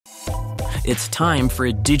It's time for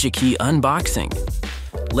a DigiKey unboxing.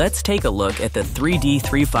 Let's take a look at the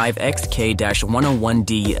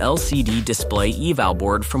 3D35XK-101D LCD display eval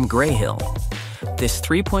board from Grayhill. This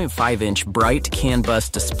 3.5-inch bright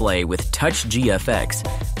CANbus display with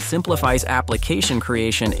TouchGFX simplifies application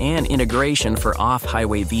creation and integration for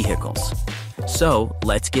off-highway vehicles. So,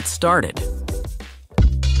 let's get started.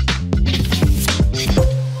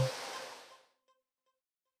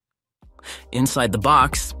 Inside the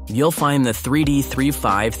box, you'll find the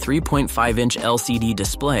 3D35 3.5-inch LCD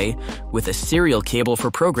display with a serial cable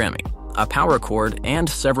for programming, a power cord, and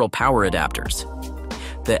several power adapters.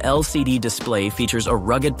 The LCD display features a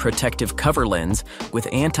rugged protective cover lens with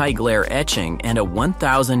anti-glare etching and a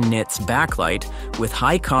 1000 nits backlight with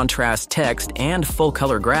high-contrast text and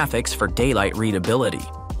full-color graphics for daylight readability.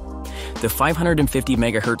 The 550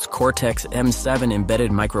 MHz Cortex M7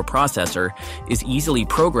 embedded microprocessor is easily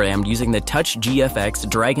programmed using the TouchGFX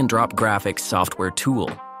drag-and-drop graphics software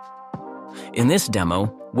tool. In this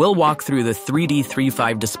demo, we'll walk through the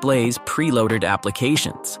 3D35 display's preloaded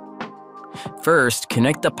applications. First,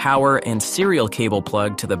 connect the power and serial cable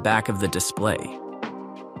plug to the back of the display.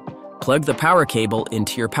 Plug the power cable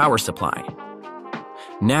into your power supply.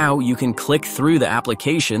 Now you can click through the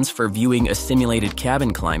applications for viewing a simulated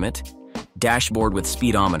cabin climate, dashboard with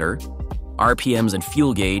speedometer, RPMs and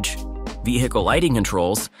fuel gauge, vehicle lighting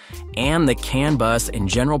controls, and the CANbus and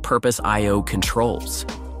general-purpose I/O controls.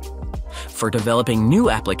 For developing new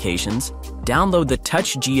applications, download the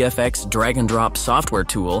TouchGFX drag-and-drop software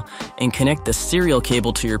tool and connect the serial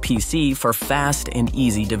cable to your PC for fast and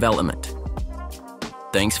easy development.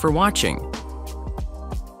 Thanks for watching.